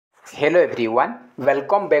Hello everyone,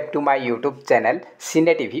 welcome back to my YouTube channel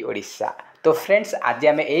cine TV Odisha. तो friends, आज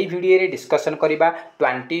आम यही वीडियो डिस्कसन करवा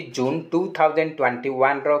 20 जून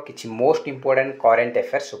 2021 रो किछि मोस्ट इंपोर्टेंट करेंट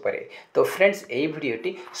अफेयर्स उपरे। तो फ्रेंड्स, यही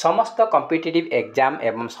वीडियोटी समस्त कॉम्पिटिटिव एग्जाम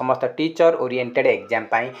एवं समस्त टीचर ओरिएंटेड एग्जाम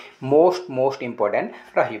पाई मोस्ट इंपोर्टेंट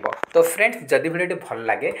रहिबो। तो फ्रेंड्स, जदि वीडियोटी भल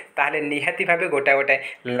लगे ताहले निहाती भाबे गोटा गोटा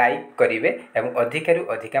लाइक करिवे एवं अधिकरु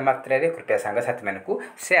अधिक मात्रा रे कृपया सांग साथी मानकु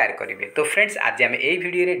शेयर करिवे। तो फ्रेंड्स, आज आम यही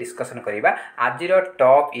वीडियो डिस्कसन करवा आज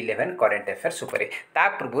टॉप 11 करेंट अफेयर्स उपरे। ता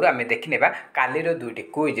पूर्व आम देखिनेबा कालीर दुईटी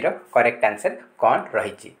क्विज रो करेक्ट आंसर कौन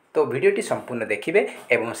रही। तो वीडियोटी संपूर्ण देखिए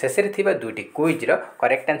एवं शेष में दुईटी क्विज रो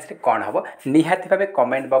करेक्ट आंसर कौन हम निहाती भावे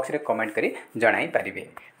कमेंट बॉक्स रे कमेंट करी जणाई पारिबे।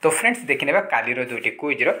 तो फ्रेंड्स, देखिनेबा कालीर दुईटी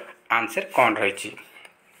क्विज रो आंसर कौन रही।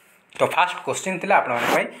 तो फास्ट क्वेश्चन थिला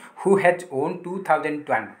आपण who has own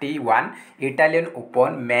 2021 Italian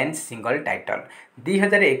open mains single title.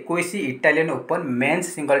 2021 Italian open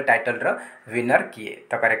mains single title row winner किए।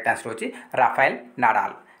 तो करेक्ट आंसर होची राफेल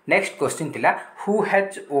नाडाल। नेक्स्ट क्वेश्चन थिला who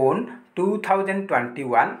has own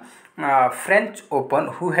 2021 French open.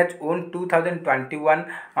 Who has own 2021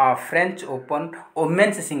 French open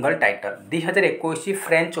women's single title. 2021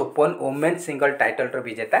 French open women's single title रो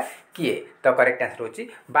विजेता किए। तो correct answer होची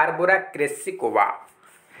Barbora Krejcikova.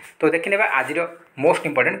 तो देखिने आज most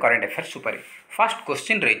important current affairs super. First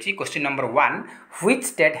question रही question number 1, which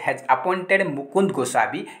state has appointed Mukund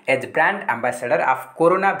Gosavi as brand ambassador of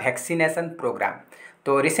corona vaccination programme.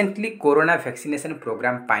 तो recently corona vaccination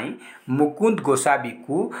programme पाई मुकुंद गोसावी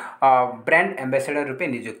को ब्रांड एम्बेसडर रूपे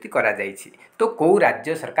नियुक्ति करा जाइछि। तो कौ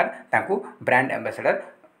राज्य सरकार ताकू ब्रांड एम्बेसडर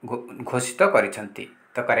घोषित करिसंती।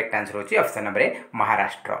 तो करेक्ट आंसर होची ऑप्शन नंबर ए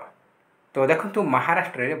महाराष्ट्र। तो देखो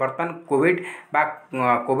महाराष्ट्र रे वर्तमान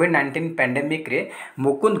कोविड-19 पैंडेमिक रे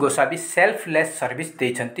Mukund Gosavi selfless service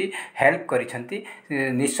देइछंती, help करिछंती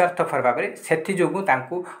निस्वार्थपर भाव में। सेथि जोगु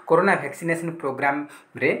तांकू कोरोना वैक्सीनेशन प्रोग्राम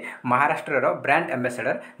रे महाराष्ट्र रो ब्रांड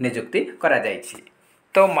एम्बेसडर नियुक्ति करा जाइछि।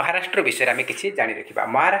 तो महाराष्ट्र विषय आम किसी जानी रखा।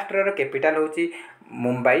 महाराष्ट्र रो कैपिटल होची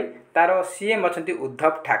मुंबई। तार सीएम अच्छा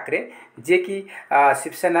उद्धव ठाकरे जे कि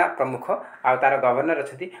शिवसेना प्रमुख, आ तार गवर्नर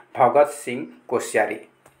अच्छा Bhagat Singh Koshyari.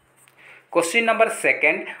 Question number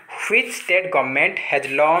 2, which state government has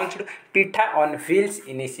launched pitha on wheels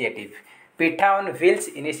initiative. Pitha on wheels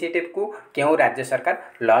initiative को क्यों राज्य सरकार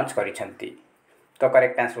लॉन्च करिसंती। तो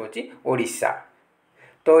करेक्ट आंसर होची ओडिशा।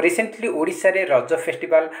 तो रिसेंटली ओडिशा रे रज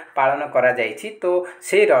फेस्टिवल पालन करा जाइछि। तो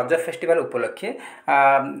से रज फेस्टिवल उपलक्षे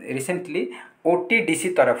रिसेंटली ओटीडीसी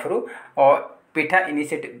तरफ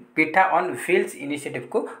पिठा ऑन व्हील्स इनिशिएटिव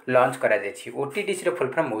को लॉन्च करा जाइछि। ओटीडीसी रो फुल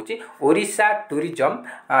फॉर्म होची ओडिशा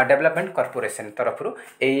टूरिज्म डेवलपमेंट कॉर्पोरेशन तरफ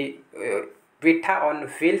एई पिठा ऑन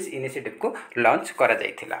व्हील्स इनिशिएटिव को लॉन्च करा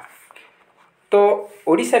जाइथिला। तो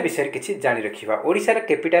ओडिशा विषय किसी जानी रखा। ओडिशार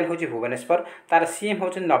कैपिटल होची भुवनेश्वर। तार सीएम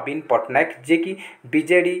होची नवीन पट्टनायक जे कि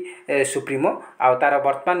बीजेडी सुप्रीमो। आ तार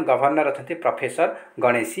वर्तमान गवर्नर अच्छा प्रोफेसर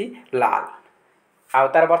गणेशी लाल। आ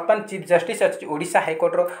तार वर्तमान चीफ जस्टिस अच्छी ओडिशा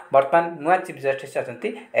हाईकोर्ट रो वर्तमान नुआ चीफ जस्टिस अच्छा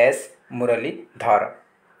एस मुरलीधर।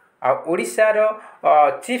 आ ओडिशार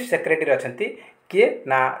चीफ सेक्रेटरी अच्छा किए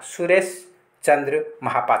ना Suresh Chandra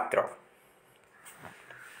Mahapatra.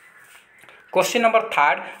 Question number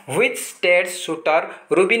 3, which state shooter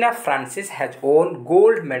Rubina Francis has own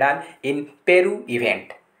gold medal in Peru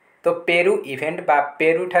event. तो पेरू इवेंट बा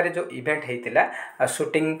पेरू ठारे जो इवेंट होता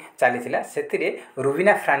शूटिंग चली से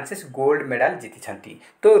रुबीना फ्रांसिस गोल्ड मेडल जीति।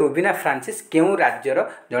 तो रुबीना फ्रांसिस क्यों राज्यर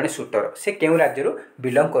जड़े शूटर, से क्यों राज्य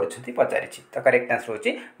बिलंग कर पचारि। तो करेक्ट आंसर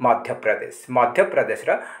होची मध्य प्रदेश। मध्य प्रदेश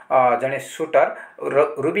जड़े shooter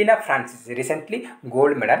Rubina Francis recently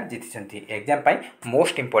gold medal जीति। एग्जाम पाई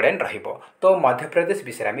मोस्ट इंपोर्टेंट रहिबो। तो मध्य प्रदेश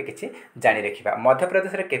विषय आम किसी जानी रखा। मध्य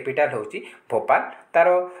प्रदेश कैपिटल होची भोपाल।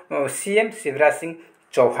 तार सीएम शिवराज सिंह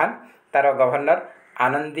चौहान, तार governor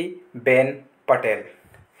Anandi Ben Patel.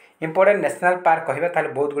 Important national park कहबा ताले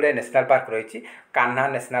बहुत गुड़े नेशनल पार्क रही। कान्हा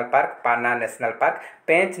नेशनल पार्क, पाना national park,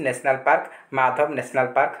 Pench national park, Madhav national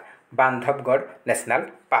park, Bandhavgarh national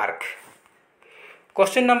park.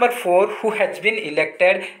 Question number 4, who has been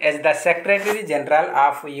elected as the secretary general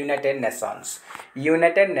of United Nations.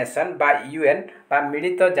 United nation बा UN बा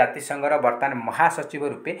मिलित जातिसंघर वर्तमान महासचिव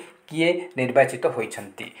रूपे किए निर्वाचित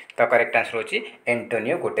होइछंती। तो करेक्ट आंसर होची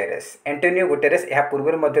एंटोनियो गुटेरेस। एंटोनियो गुटेरेस यह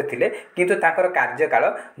पूर्व मध्य थिले, किंतु ताकर कार्यकाल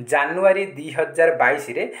जनवरी 2022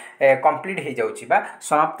 रे कंप्लीट हो जाउची बा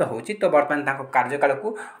समाप्त होची। तो वर्तमान ताको कार्यकाल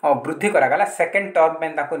को वृद्धि करागला। सेकंड टर्म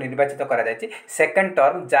में ताको निर्वाचित करा जायछि। सेकंड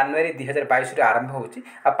टर्म जनवरी 2022 रे आरंभ होची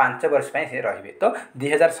आ 5 वर्ष पय से रहिबे। तो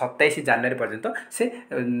 2027 जनवरी पर्यंत से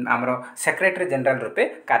हमरो सेक्रेटरी जनरल रूपे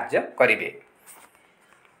कार्य करिवे।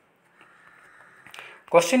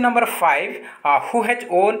 Question number 5, who has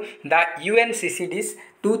won the UNCCD's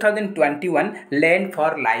 2021 land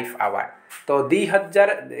for life award. तो 2000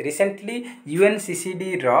 recently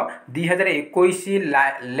UNCCD row 2021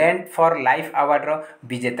 land for life award रो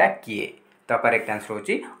विजेता किए? तो करेक्ट आंसर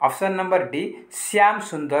होची ऑप्शन नंबर डी श्याम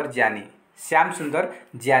सुंदर ज्ञानी। श्याम सुंदर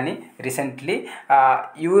ज्ञानी recently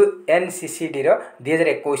UNCCD row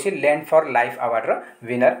 2021 land for life award row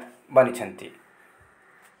winner बनी।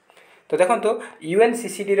 तो देखो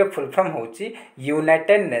यूएनसीसीडी रो फुल फॉर्म होची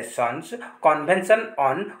United Nations convention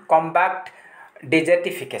on combat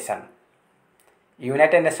desertification.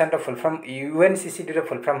 United nation row full form UNCCD row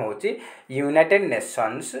full form होची United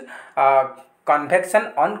Nations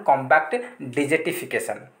convention on combat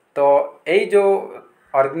desertification. तो यही जो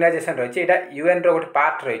organisation रही UN रो गोटे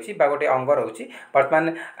पार्ट रही गोटे अंग रही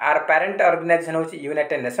बर्तमान आर पेरेंट ऑर्गेनाइजेशन होची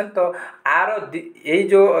यूनाइटेड नेशन। तो आर यही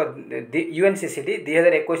जो UNCCD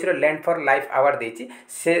 2021 row land for life award देची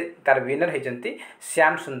से तार विनर होती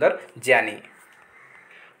श्याम सुंदर ज्ञानी।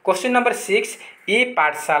 क्वेश्चन नंबर 6 ई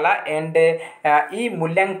पाठशाला एंड ई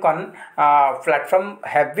मूल्यांकन platform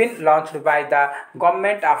have been launched by the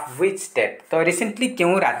government of which state. तो रिसेंटली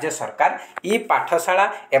क्यों राज्य सरकार ई पाठशाला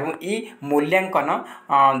एवं ई मूल्यांकन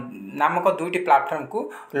नामक दुईटी प्लेटफॉर्म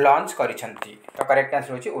को लॉन्च करिसेंती? तो करेक्ट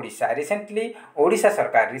आंसर होची ओडिशा। रिसेंटली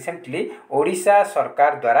ओडिशा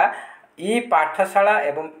सरकार द्वारा ई पाठशाला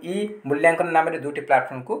एवं ई मूल्यांकन नाम दुईटी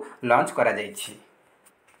प्लेटफॉर्म को लॉन्च करा जायछि।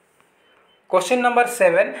 Question number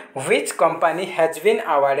 7 which company has been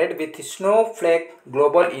awarded with Snowflake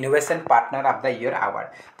Global Innovation Partner of the Year award?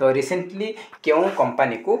 तो रिसेंटली क्यों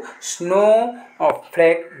कंपनी को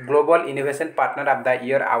Snowflake global innovation partner of the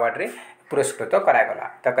year award रे पुरस्कृत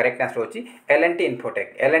करागला? तो करेक्ट आंसर होची एल&टी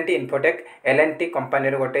इन्फोटेक एल&टी कंपनी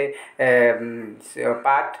रो गोटे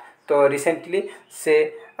part. तो recently से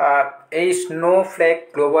ए Snowflake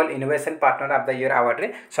global innovation partner of the year award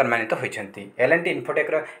रे सम्मानित होइछंती। एल&टी इन्फोटेक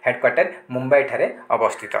रो हेडक्वार्टर मुंबई ठारे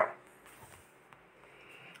अवस्थित।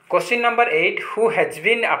 Question number 8 who has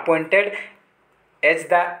been appointed as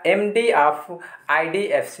the MD of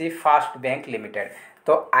IDFC first bank limited?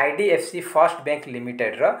 तो IDFC first bank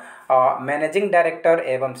limited रो managing director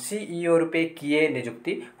एवं CEO रूपे किए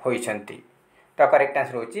नियुक्ति होइछंती? तो correct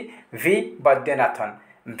answer होची वी वैद्यनाथन।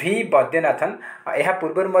 यह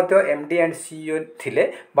पूर्व एमडी एंड सीईओ थिले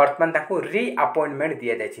वर्तमान ताको री अपॉइंटमेंट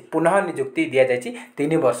दिया जायछि, पुनः नियुक्ति दिया जायछि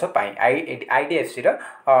 3 वर्ष पाई आईडीएफसी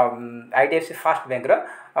फर्स्ट बैंक रो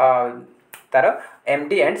तार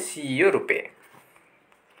MD and CEO RuPay.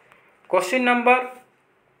 Question number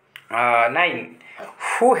 9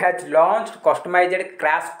 who has launched customized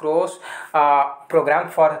crash course program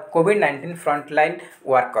for COVID-19 frontline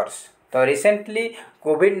workers? तो रिसेंटली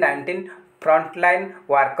COVID-19 फ्रंटलाइन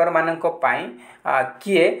वर्कर मानक पाई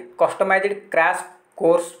किए कस्टमाइज्ड क्रैश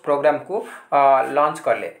कोर्स प्रोग्राम को लॉन्च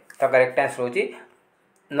करले? तो करेक्ट आंसर होची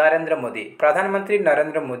नरेंद्र मोदी। प्रधानमंत्री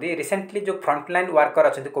Narendra Modi recently जो फ्रंटलाइन वर्कर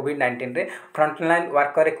अच्छा COVID-19 रे फ्रंटलाइन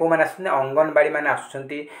वर्कर को मैंने अंगनवाड़ी मैंने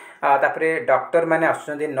आसुँच डॉक्टर मैंने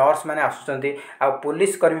आसुँच नर्स मैंने आसुँच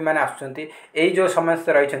पुलिस कर्मी मैंने आसुँच यही जो समस्त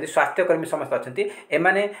रही स्वास्थ्यकर्मी समस्त अच्छा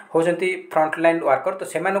एमाने होती फ्रंटलाइन वर्कर। तो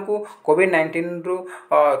से COVID-19 रु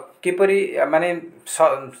किपरि माने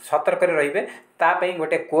सतर्क रहिबे तापई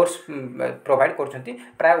गोटे कोर्स प्रोवाइड कर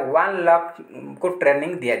प्राय 1 लाख को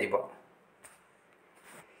ट्रेनिंग दिया जिवो।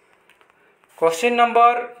 Question number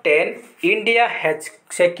 10 India has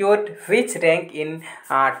secured which rank in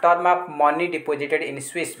term of money deposited in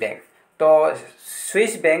Swiss bank? तो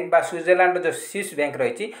स्विस बैंक बा स्विट्जरलैंड जो स्विस बैंक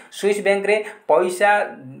रही स्विस बैंक रे पैसा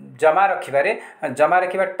जमा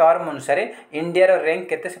रखिबार टर्म अनुसार इंडिया रो रैंक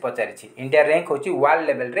केते से पचारि? इंडिया रैंक होची वर्ल्ड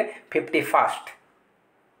लेवल रे 51st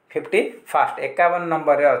 51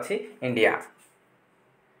 नंबर रे अछि India.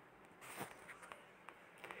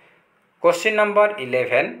 Question number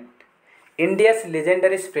 11 India's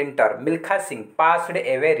legendary sprinter Milkha Singh passed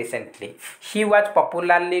away recently. He was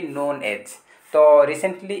popularly known as? तो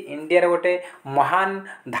रिसेंटली इंडिया गोटे महान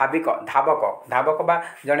धावक बा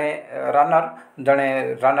जड़े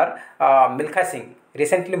रनर मिल्खा सिंह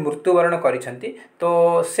रिसेंटली मृत्युवरण करिसेंती। तो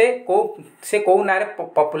से कौ ना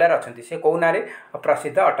पॉपुलर अच्छा से कौ ना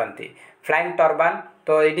प्रसिद्ध अटंती? Flying turban.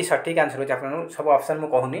 तो ये सठिक आंसर हो सब ऑप्शन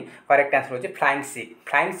मुझे कहूनी करेक्ट आंसर हो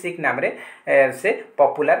फ्लाइंग सिख नाम से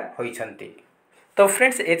पॉपुलर होइछंती। तो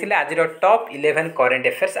फ्रेंड्स ये आज टॉप 11 करेंट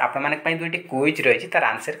अफेयर्स आपंपाई दुईटी क्विज रही तार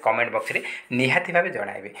आंसर कमेंट बॉक्स में निहाती भाव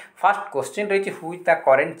जनइबे। फर्स्ट क्वेश्चन रही who is the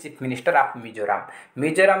current chief minister of Mizoram?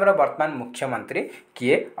 Mizoram वर्तमान मुख्यमंत्री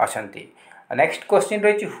किए अच्छा? नेक्स्ट क्वेश्चन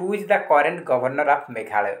रही who is the current governor of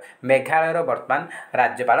Meghalaya Meghalaya वर्तमान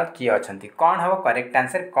राज्यपाल किए अच्छा कौन हम करेक्ट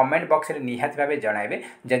आंसर कमेंट बॉक्स में निहाती भाव जनइबे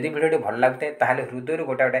जदि वीडियो भल लगुए ताहले हृदय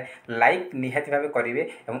गोटे गोटे लाइक निहाती भाव करेंगे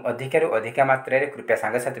और अधिक मात्रा कृपया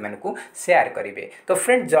सांगसाथी मानक शेयर करेंगे। तो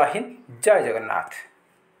फ्रेंड जय हिंद जय जगन्नाथ।